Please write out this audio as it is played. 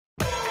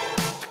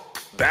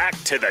Back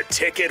to the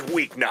Ticket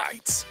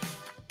weeknights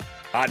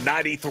on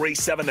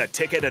 93.7 The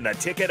Ticket and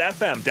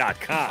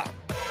theticketfm.com.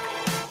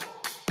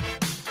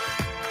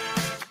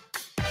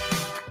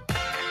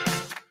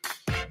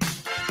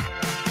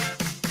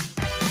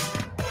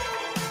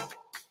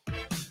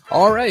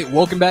 All right,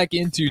 welcome back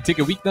into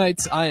Ticket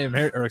Weeknights.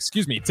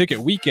 Ticket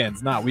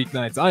Weekends, not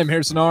weeknights. I am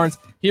Harrison Arns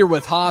here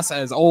with Haas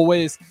as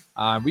always.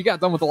 We got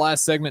done with the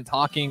last segment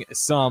talking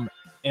some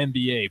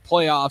NBA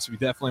playoffs. We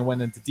definitely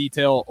went into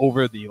detail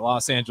over the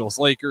Los Angeles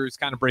Lakers,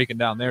 kind of breaking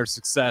down their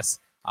success,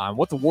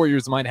 what the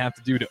Warriors might have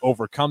to do to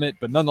overcome it.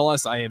 But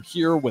nonetheless, I am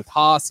here with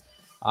Haas.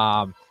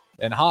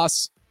 And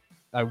Haas,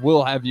 I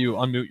will have you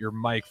unmute your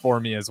mic for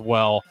me as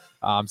well,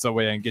 so that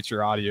way I can get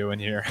your audio in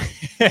here.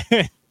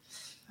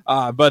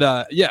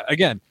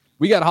 Again,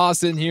 we got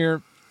Haas in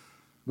here.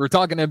 We're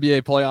talking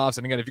NBA playoffs.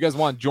 And again, if you guys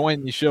want to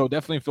join the show,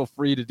 definitely feel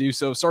free to do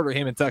so. Starter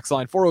Heyman text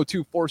line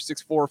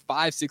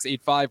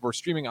 402-464-5685. We're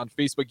streaming on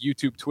Facebook,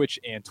 YouTube, Twitch,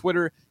 and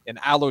Twitter, and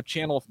Allo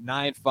channel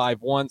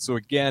 951. So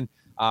again,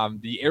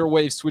 the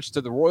airwaves switched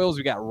to the Royals.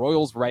 We got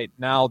Royals right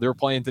now. They're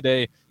playing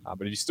today.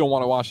 But if you still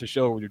want to watch the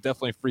show, you're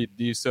definitely free to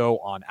do so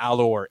on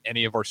Allo or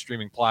any of our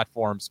streaming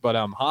platforms. But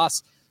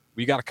Haas,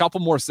 we got a couple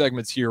more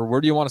segments here.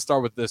 Where do you want to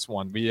start with this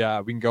one? We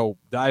can go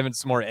dive into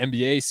some more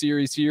NBA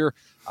series here,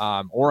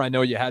 or I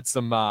know you had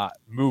some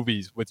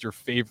movies with your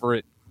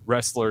favorite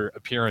wrestler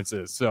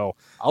appearances. So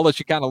I'll let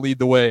you kind of lead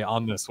the way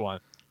on this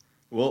one.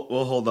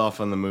 We'll hold off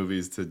on the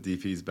movies to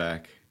DP's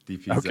back.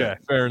 DP's okay,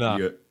 fair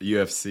enough.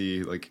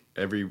 UFC, like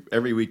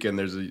every weekend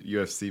there's a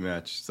UFC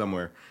match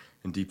somewhere,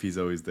 and DP's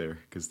always there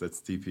because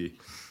that's DP.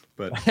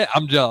 But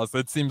I'm jealous.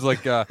 It seems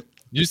like.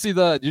 You see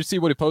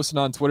what he posted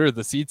on Twitter?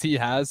 The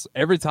CT has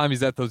every time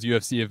he's at those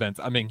UFC events.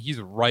 I mean, he's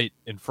right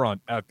in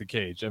front at the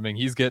cage. I mean,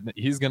 he's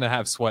gonna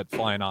have sweat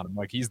flying on him.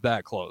 Like he's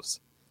that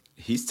close.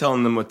 He's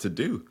telling them what to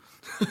do.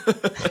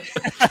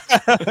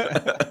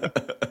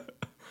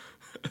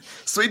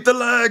 Sweep the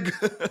leg.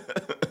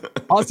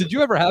 Oz, did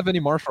you ever have any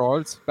martial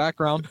arts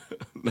background?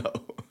 No.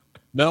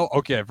 No?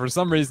 Okay. For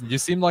some reason, you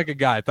seem like a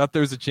guy. I thought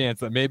there was a chance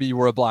that maybe you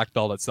were a black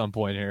belt at some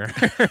point here.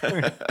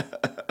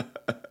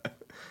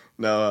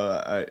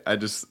 No, I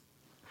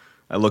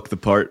look the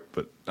part,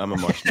 but I'm a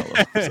marshmallow.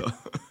 So.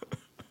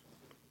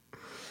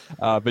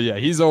 But yeah,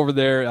 he's over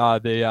there.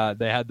 They had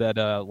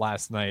that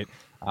last night,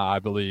 I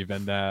believe,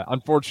 and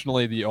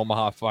unfortunately, the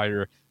Omaha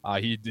fighter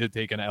he did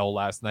take an L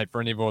last night.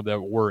 For anyone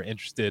that were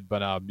interested, but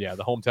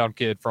the hometown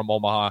kid from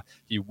Omaha,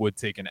 he would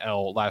take an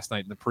L last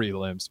night in the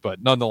prelims. But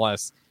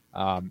nonetheless,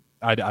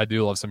 I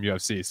do love some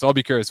UFC, so I'll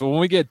be curious. Well, when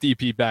we get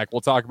DP back,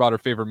 we'll talk about our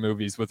favorite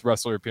movies with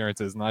wrestler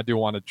appearances, and I do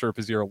want to chirp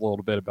his ear a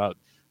little bit about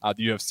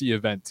the UFC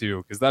event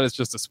too, because that is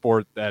just a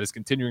sport that is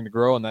continuing to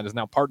grow, and that is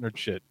now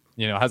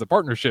has a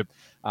partnership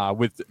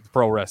with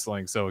pro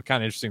wrestling. So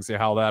kind of interesting to see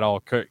how that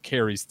all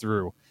carries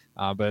through.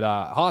 But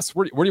Haas,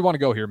 where do you want to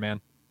go here, man?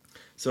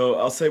 So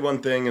I'll say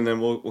one thing, and then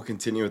we'll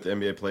continue with the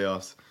NBA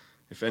playoffs.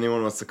 If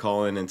anyone wants to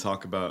call in and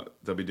talk about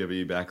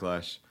WWE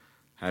Backlash,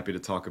 happy to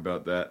talk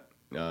about that.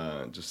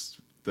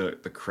 Just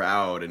the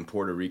crowd in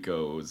Puerto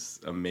Rico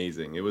was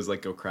amazing. It was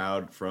like a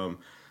crowd from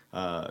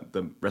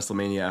the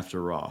WrestleMania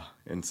after Raw.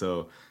 And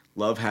so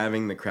love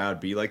having the crowd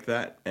be like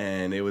that.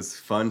 And it was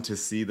fun to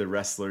see the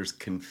wrestlers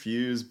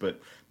confused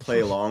but play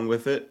along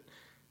with it.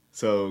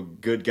 So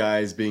good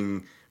guys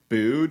being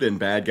booed and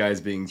bad guys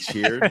being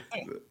cheered.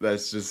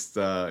 That's just,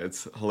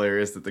 it's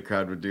hilarious that the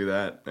crowd would do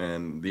that.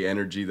 And the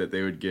energy that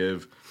they would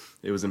give.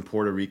 It was in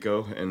Puerto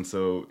Rico. And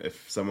so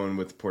if someone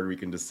with Puerto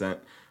Rican descent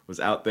was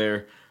out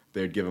there,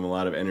 they'd give him a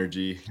lot of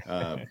energy.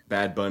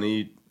 Bad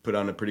Bunny put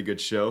on a pretty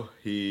good show.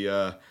 He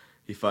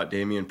fought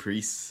Damian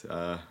Priest,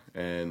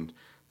 and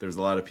there's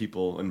a lot of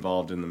people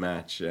involved in the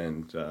match,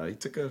 and he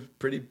took a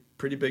pretty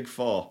big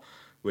fall,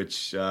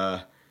 which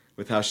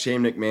with how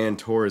Shane McMahon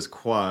tore his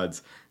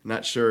quads,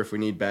 not sure if we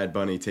need Bad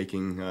Bunny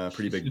taking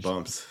pretty big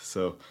bumps.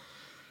 So,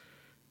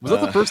 was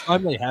that the first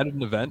time they had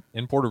an event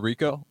in Puerto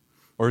Rico,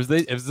 or has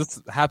this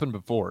happened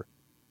before?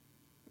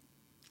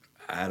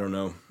 I don't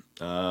know.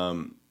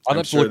 I'm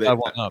sure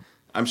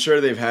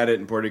they've had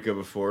it in Puerto Rico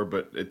before,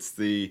 but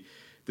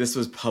this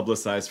was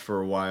publicized for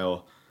a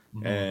while,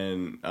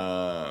 and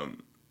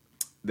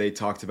they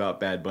talked about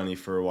Bad Bunny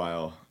for a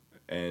while,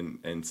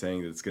 and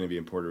saying that it's going to be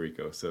in Puerto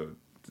Rico. So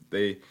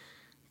they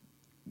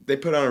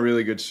put on a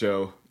really good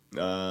show.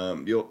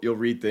 You'll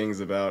read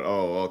things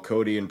about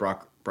Cody and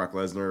Brock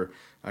Lesnar.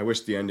 I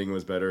wish the ending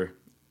was better.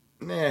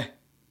 Nah,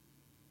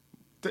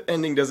 the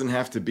ending doesn't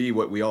have to be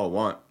what we all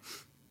want.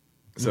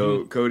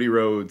 So Cody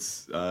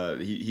Rhodes,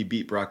 he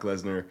beat Brock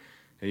Lesnar,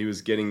 and he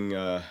was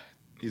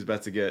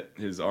about to get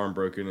his arm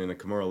broken in a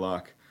Kimura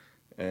lock,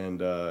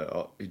 and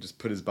he just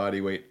put his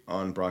body weight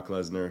on Brock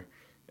Lesnar,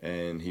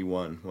 and he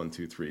won 1,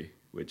 2, 3,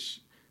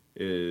 which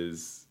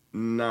is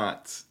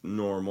not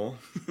normal.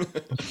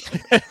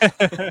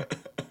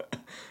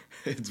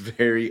 It's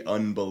very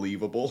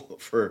unbelievable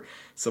for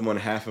someone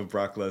half of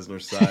Brock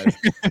Lesnar's size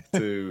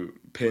to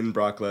pin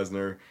Brock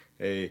Lesnar,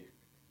 a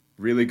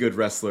really good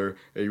wrestler,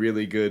 a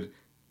really good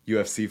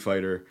UFC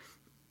fighter,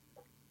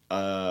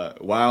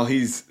 while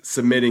he's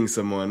submitting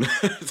someone.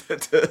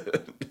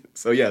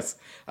 So yes,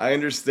 I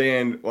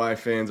understand why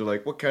fans are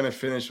like, what kind of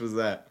finish was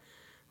that?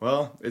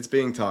 Well, it's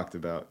being talked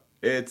about.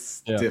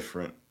 It's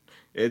different.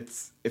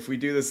 It's if we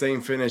do the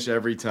same finish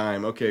every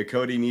time. Okay,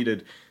 Cody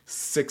needed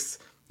 6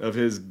 of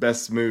his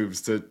best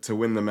moves to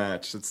win the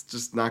match. It's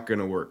just not going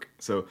to work.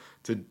 So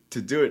to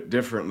do it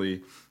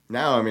differently,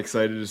 now I'm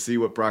excited to see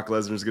what Brock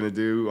Lesnar's going to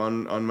do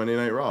on Monday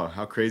Night Raw.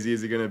 How crazy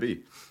is he going to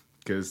be?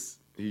 Because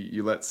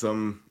you let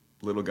some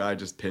little guy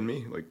just pin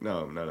me? Like,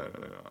 no.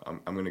 I'm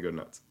going to go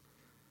nuts.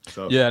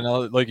 So yeah,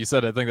 no, like you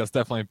said, I think that's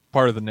definitely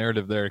part of the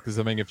narrative there. Because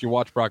I mean, if you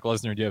watch Brock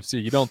Lesnar in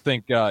UFC, you don't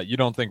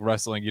think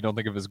wrestling, you don't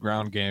think of his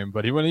ground game,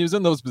 but when he was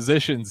in those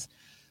positions,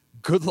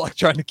 good luck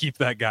trying to keep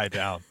that guy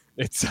down.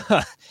 It's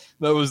that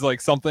was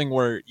like something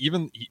where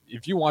even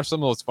if you watch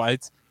some of those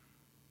fights,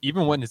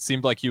 even when it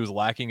seemed like he was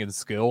lacking in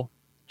skill,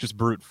 just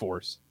brute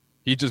force.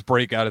 He'd just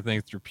break out of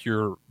things through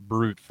pure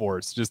brute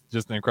force. Just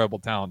an incredible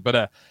talent.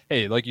 But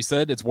hey, like you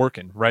said, it's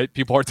working, right?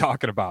 People are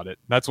talking about it.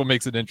 That's what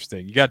makes it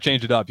interesting. You got to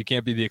change it up. You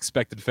can't be the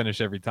expected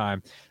finish every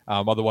time.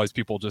 Otherwise,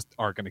 people just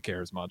aren't going to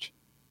care as much.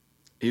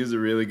 He was a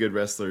really good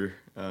wrestler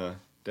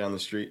down the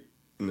street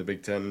in the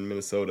Big Ten in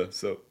Minnesota.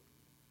 So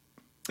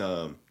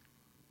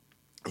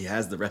he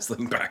has the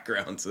wrestling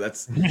background. So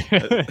that's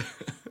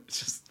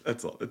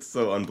all. It's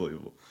so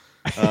unbelievable.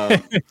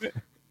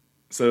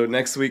 So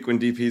next week when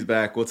DP's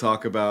back, we'll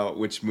talk about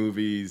which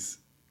movies.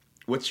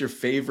 What's your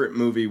favorite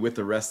movie with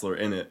a wrestler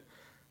in it?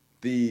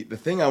 The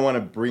thing I want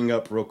to bring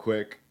up real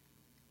quick.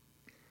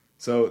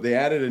 So they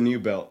added a new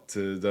belt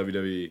to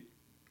WWE.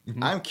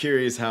 Mm-hmm. I'm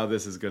curious how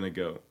this is going to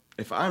go.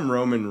 If I'm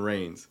Roman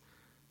Reigns,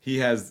 he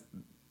has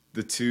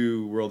the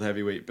 2 world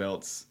heavyweight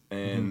belts,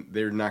 and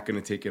they're not going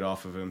to take it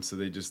off of him. So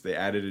they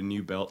added a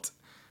new belt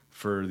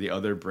for the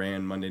other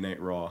brand, Monday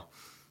Night Raw.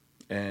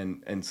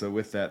 And so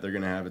with that, they're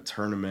going to have a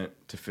tournament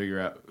to figure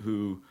out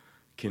who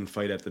can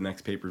fight at the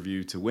next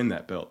pay-per-view to win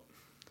that belt.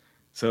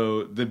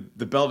 So the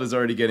belt is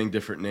already getting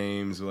different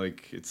names.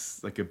 Like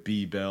it's like a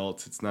B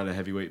belt. It's not a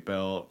heavyweight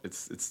belt.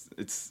 It's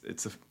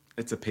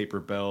a paper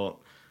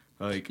belt.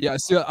 Like yeah.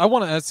 See, I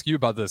want to ask you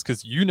about this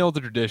because you know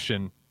the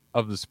tradition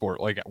of the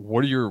sport. Like,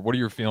 what are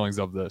your feelings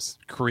of this?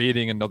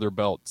 Creating another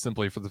belt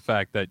simply for the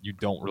fact that you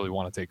don't really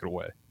want to take it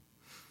away.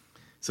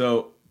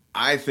 So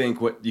I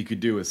think what you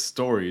could do with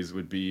stories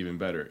would be even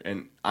better.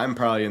 And I'm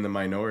probably in the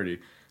minority,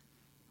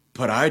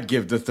 but I'd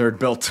give the 3rd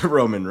belt to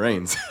Roman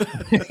Reigns.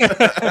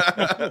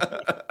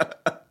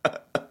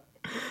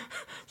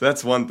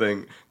 That's one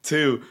thing.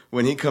 2,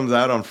 when he comes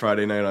out on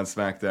Friday night on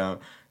SmackDown,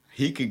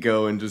 he could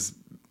go and just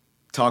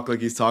talk like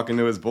he's talking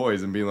to his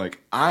boys and be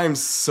like, I'm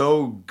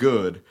so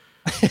good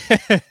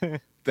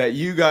that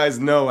you guys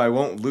know I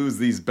won't lose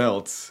these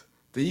belts,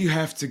 that you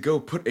have to go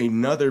put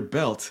another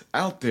belt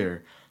out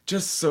there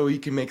just so he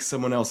can make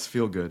someone else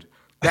feel good.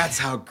 That's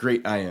how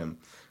great I am.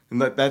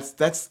 And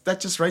that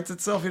just writes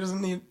itself. He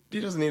doesn't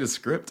need a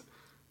script.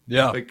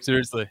 Yeah, like,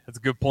 seriously, that's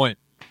a good point.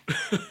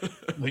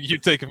 Like you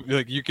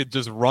could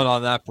just run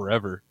on that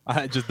forever.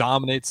 I just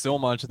dominate so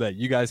much that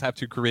you guys have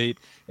to create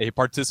a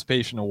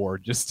participation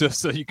award just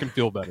so you can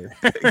feel better.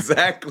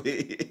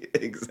 Exactly.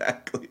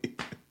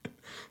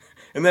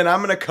 And then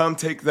I'm gonna come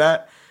take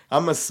that.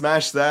 I'm gonna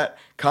smash that,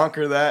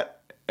 conquer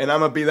that, and I'm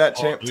gonna be that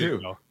champ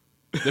too.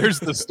 There's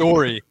the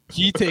story.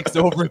 He takes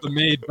over the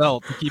made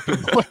belt to keep him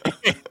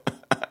playing.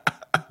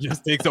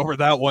 Just takes over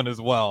that one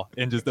as well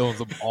and just owns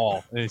them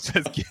all. And he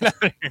says, get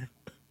out of here.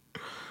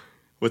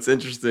 What's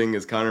interesting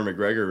is Conor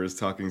McGregor was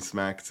talking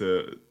smack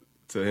to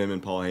him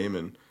and Paul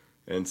Heyman.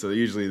 And so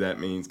usually that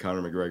means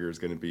Conor McGregor is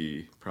going to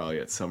be probably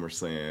at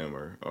SummerSlam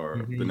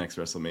or the next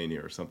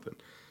WrestleMania or something.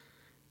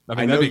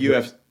 I know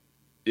UFC.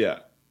 Yeah.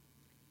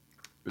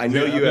 I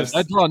know UFC.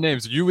 I draw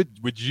names.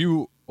 Would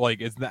you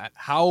like, is that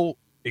how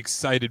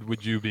excited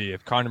would you be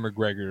if Conor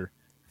McGregor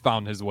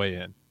found his way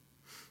in?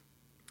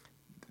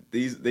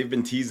 They've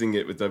been teasing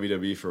it with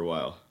WWE for a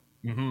while.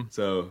 Mm-hmm.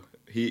 So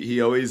he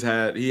has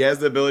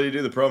the ability to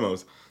do the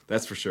promos.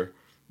 That's for sure.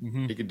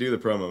 Mm-hmm. He could do the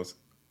promos.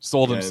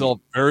 Sold himself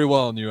very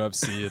well in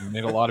UFC and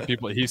made a lot of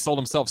people. He sold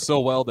himself so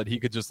well that he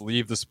could just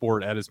leave the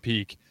sport at his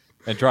peak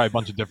and try a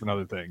bunch of different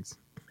other things.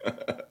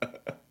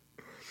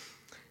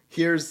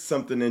 Here's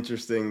something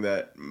interesting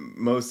that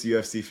most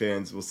UFC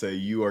fans will say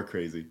you are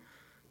crazy,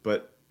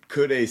 but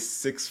could a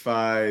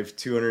 6'5",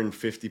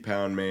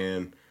 250-pound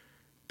man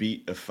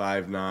beat a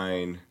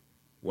 5'9",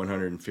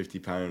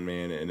 150-pound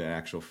man in an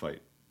actual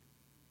fight?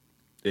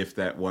 If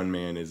that one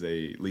man is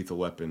a lethal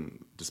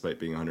weapon despite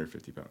being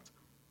 150 pounds.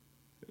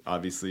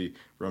 Obviously,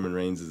 Roman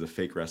Reigns is a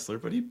fake wrestler,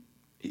 but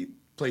he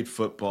played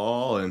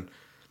football and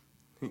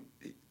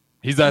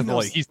he's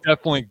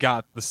definitely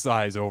got the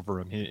size over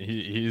him.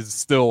 He's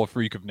still a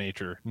freak of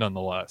nature,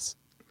 nonetheless.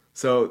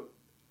 So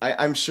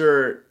I'm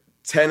sure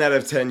 10 out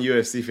of 10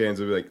 UFC fans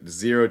would be like,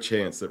 0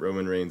 chance that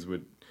Roman Reigns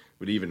would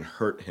even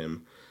hurt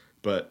him.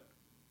 But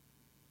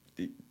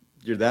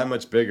you're that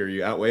much bigger.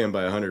 You outweigh him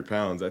by 100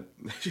 pounds.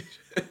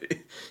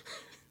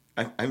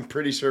 I'm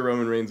pretty sure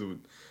Roman Reigns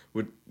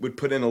would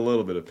put in a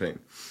little bit of pain.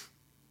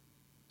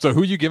 So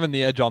who you giving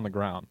the edge on the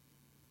ground?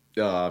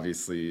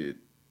 Obviously,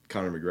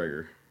 Conor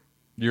McGregor.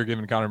 You're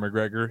giving Conor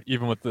McGregor,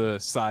 even with the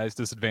size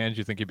disadvantage,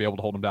 you think you'd be able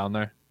to hold him down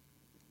there?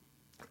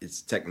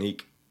 It's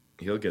technique.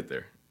 He'll get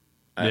there.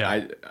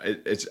 Yeah.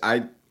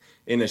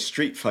 In a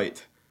street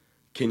fight,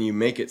 can you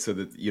make it so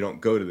that you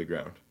don't go to the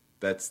ground?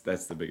 That's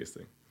the biggest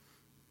thing.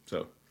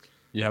 So.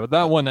 Yeah, but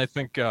that one, I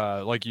think,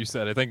 like you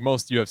said, I think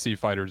most UFC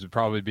fighters would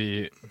probably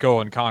be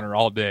going Conor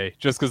all day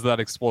just because of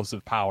that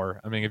explosive power.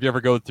 I mean, if you ever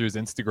go through his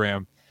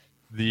Instagram,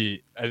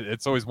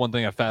 it's always one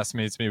thing that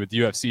fascinates me with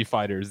UFC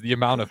fighters, the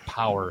amount of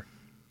power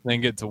they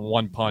can get to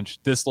one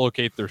punch,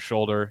 dislocate their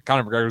shoulder.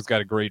 Conor McGregor's got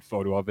a great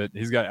photo of it.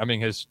 He's got, I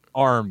mean, his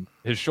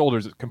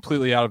shoulders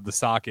completely out of the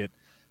socket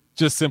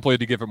just simply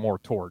to give it more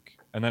torque.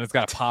 And then it's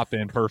got to pop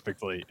in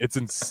perfectly. It's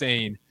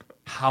insane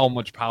how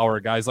much power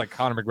guys like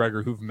Conor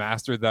McGregor who've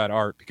mastered that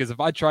art, because if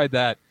I tried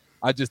that,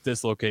 I'd just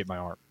dislocate my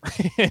arm.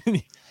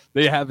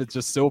 They have it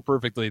just so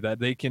perfectly that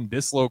they can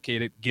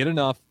dislocate it, get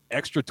enough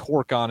extra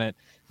torque on it,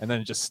 and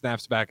then it just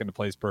snaps back into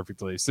place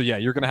perfectly. So yeah,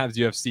 you're going to have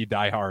UFC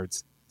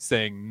diehards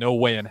saying no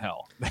way in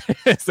hell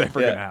it's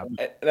ever going to happen.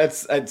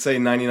 I'd say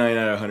 99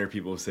 out of 100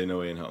 people say no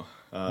way in hell.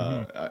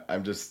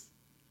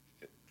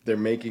 They're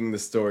making the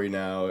story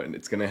now, and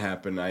it's going to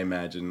happen. I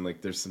imagine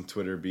like there's some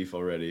Twitter beef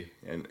already.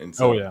 And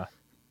so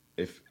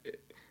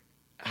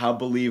how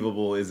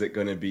believable is it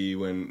going to be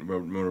when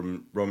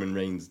Roman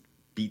Reigns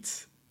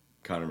beats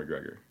Conor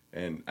McGregor?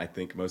 And I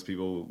think most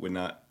people would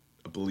not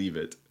believe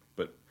it,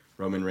 but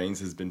Roman Reigns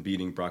has been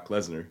beating Brock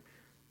Lesnar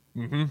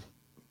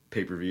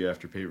pay-per-view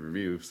after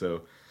pay-per-view.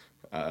 So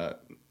I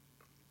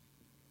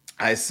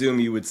assume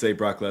you would say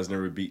Brock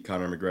Lesnar would beat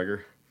Conor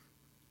McGregor.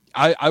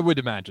 I would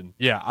imagine.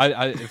 Yeah,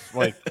 I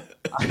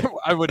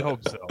would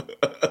hope so.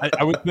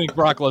 I would think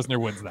Brock Lesnar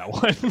wins that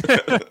one.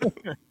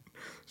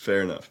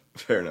 Fair enough.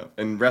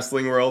 In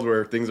wrestling world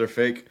where things are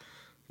fake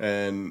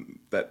and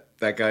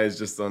that guy is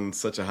just on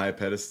such a high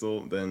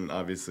pedestal, then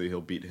obviously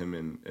he'll beat him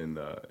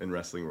in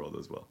wrestling world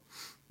as well.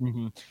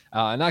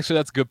 And actually,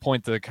 that's a good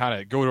point to kind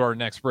of go to our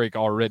next break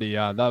already.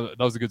 That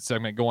was a good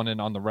segment going in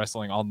on the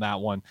wrestling on that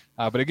one.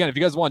 But again, if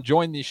you guys want to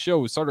join the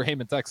show, Starter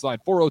Heyman text line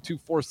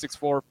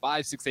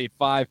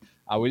 402-464-5685.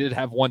 We did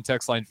have one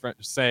text line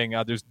saying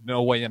there's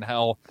no way in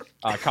hell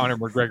Conor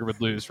McGregor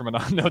would lose from an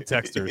unknown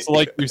texter. So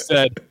like you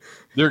said,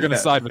 they're going to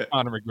side with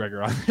Conor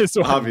McGregor on this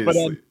one.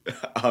 Obviously.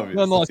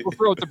 Nonetheless, we'll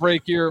throw it to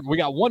break here. We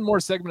got one more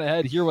segment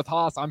ahead here with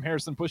Haas. I'm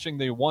Harrison pushing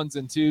the ones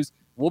and twos.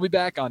 We'll be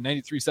back on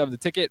 93.7 The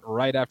Ticket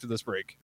right after this break.